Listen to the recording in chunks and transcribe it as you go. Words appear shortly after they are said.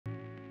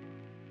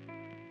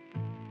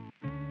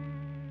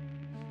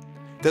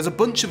There's a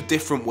bunch of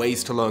different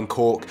ways to learn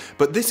cork,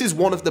 but this is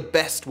one of the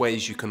best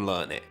ways you can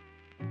learn it.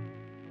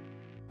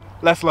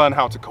 Let's learn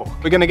how to cork.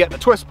 We're gonna get the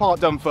twist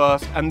part done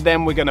first, and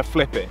then we're gonna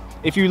flip it.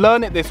 If you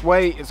learn it this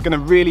way, it's gonna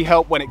really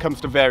help when it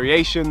comes to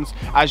variations,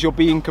 as you'll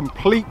be in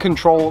complete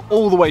control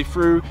all the way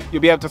through.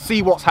 You'll be able to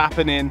see what's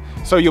happening,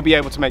 so you'll be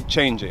able to make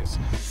changes.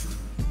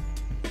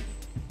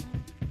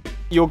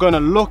 You're gonna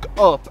look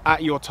up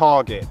at your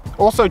target.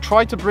 Also,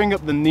 try to bring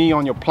up the knee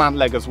on your plant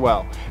leg as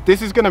well.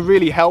 This is gonna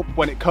really help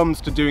when it comes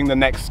to doing the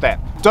next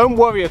step. Don't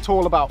worry at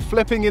all about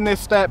flipping in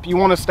this step. You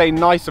wanna stay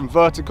nice and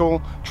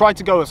vertical. Try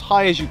to go as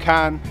high as you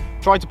can.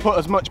 Try to put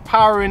as much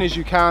power in as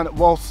you can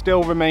while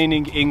still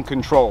remaining in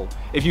control.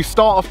 If you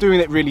start off doing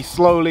it really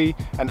slowly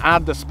and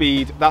add the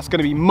speed, that's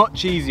gonna be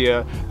much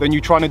easier than you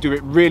trying to do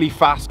it really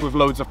fast with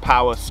loads of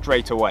power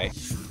straight away.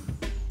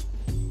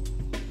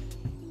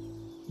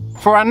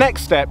 For our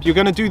next step, you're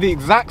gonna do the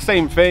exact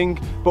same thing,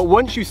 but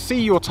once you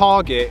see your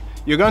target,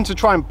 you're going to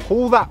try and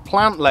pull that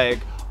plant leg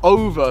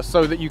over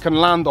so that you can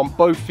land on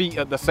both feet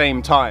at the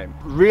same time.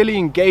 Really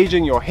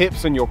engaging your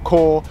hips and your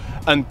core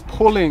and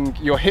pulling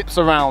your hips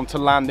around to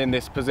land in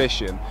this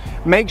position.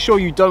 Make sure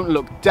you don't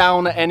look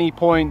down at any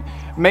point.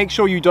 Make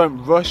sure you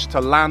don't rush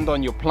to land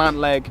on your plant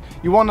leg.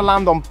 You want to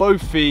land on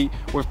both feet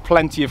with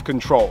plenty of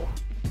control.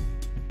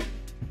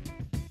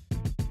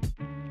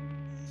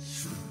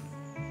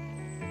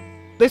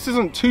 This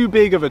isn't too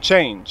big of a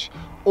change.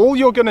 All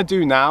you're gonna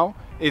do now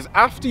is,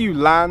 after you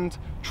land,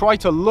 try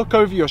to look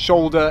over your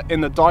shoulder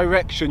in the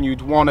direction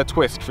you'd want to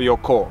twist for your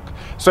cork.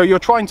 So you're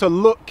trying to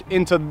look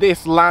into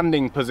this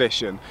landing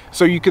position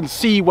so you can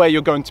see where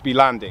you're going to be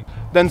landing.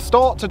 Then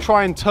start to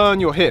try and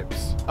turn your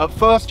hips. At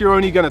first you're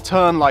only going to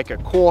turn like a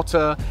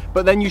quarter,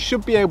 but then you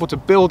should be able to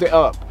build it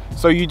up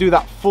so you do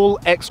that full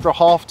extra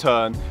half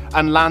turn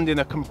and land in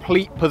a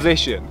complete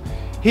position.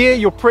 Here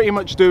you're pretty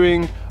much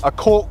doing a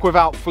cork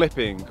without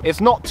flipping. It's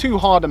not too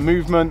hard a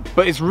movement,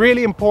 but it's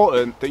really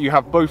important that you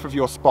have both of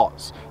your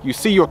spots. You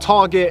see your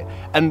target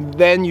and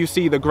then you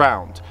see the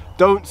ground.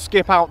 Don't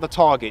skip out the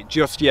target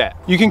just yet.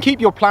 You can keep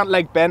your plant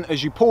leg bent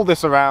as you pull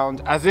this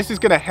around, as this is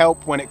going to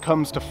help when it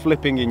comes to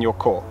flipping in your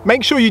cork.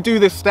 Make sure you do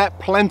this step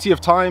plenty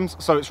of times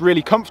so it's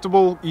really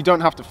comfortable. You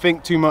don't have to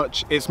think too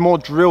much. It's more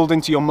drilled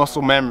into your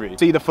muscle memory.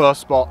 See the first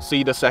spot,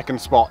 see the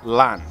second spot,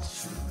 land.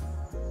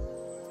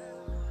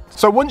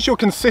 So once you're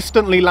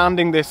consistently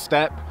landing this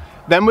step,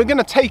 then we're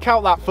gonna take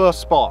out that first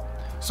spot.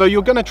 So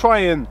you're gonna try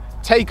and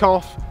take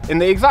off in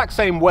the exact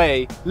same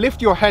way,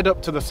 lift your head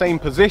up to the same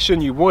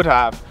position you would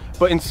have,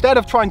 but instead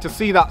of trying to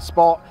see that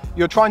spot,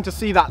 you're trying to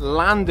see that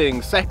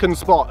landing second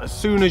spot as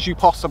soon as you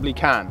possibly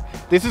can.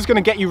 This is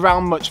gonna get you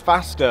round much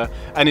faster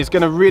and is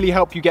gonna really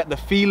help you get the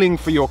feeling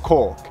for your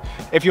cork.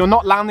 If you're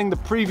not landing the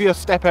previous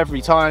step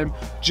every time,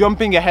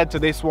 jumping ahead to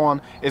this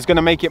one is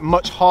gonna make it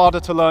much harder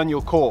to learn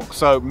your cork.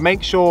 So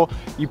make sure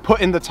you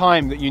put in the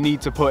time that you need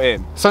to put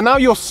in. So now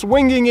you're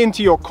swinging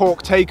into your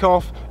cork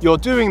takeoff, you're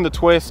doing the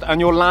twist and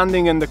you're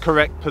landing in the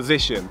correct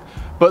position.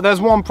 But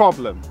there's one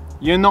problem,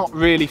 you're not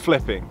really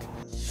flipping.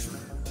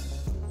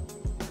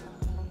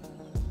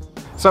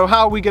 So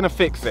how are we gonna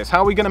fix this?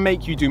 How are we gonna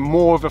make you do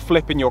more of a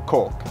flip in your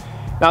cork?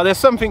 Now there's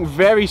something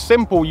very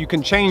simple you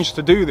can change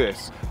to do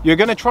this. You're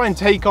gonna try and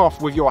take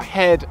off with your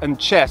head and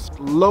chest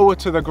lower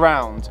to the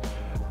ground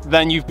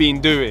than you've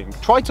been doing.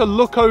 Try to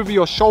look over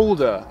your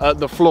shoulder at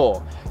the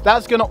floor.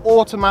 That's gonna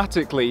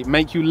automatically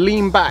make you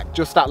lean back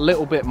just that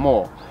little bit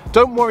more.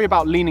 Don't worry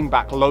about leaning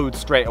back loads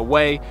straight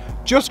away.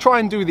 Just try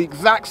and do the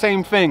exact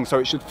same thing so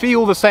it should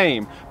feel the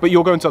same, but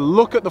you're going to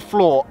look at the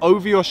floor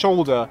over your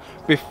shoulder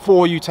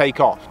before you take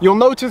off. You'll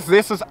notice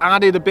this has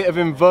added a bit of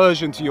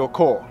inversion to your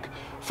cork.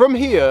 From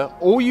here,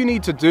 all you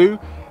need to do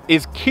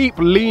is keep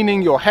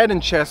leaning your head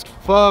and chest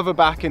further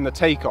back in the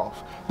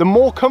takeoff. The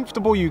more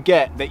comfortable you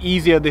get, the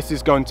easier this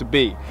is going to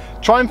be.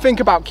 Try and think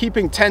about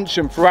keeping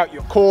tension throughout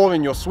your core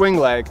and your swing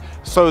leg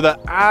so that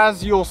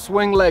as your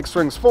swing leg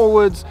swings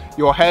forwards,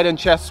 your head and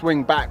chest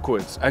swing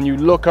backwards and you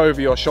look over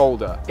your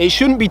shoulder. It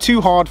shouldn't be too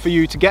hard for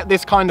you to get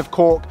this kind of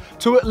cork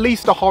to at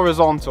least a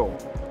horizontal.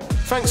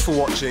 Thanks for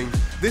watching.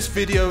 This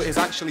video is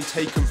actually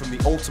taken from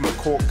the Ultimate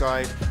Cork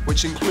Guide,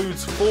 which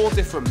includes 4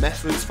 different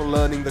methods for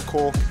learning the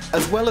cork,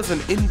 as well as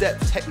an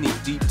in-depth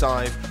technique deep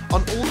dive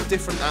on all the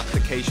different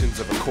applications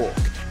of a cork.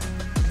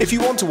 If you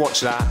want to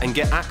watch that and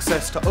get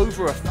access to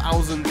over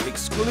 1,000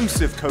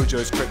 exclusive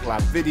Kojo's Trick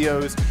Lab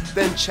videos,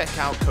 then check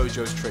out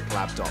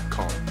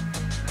kojostricklab.com.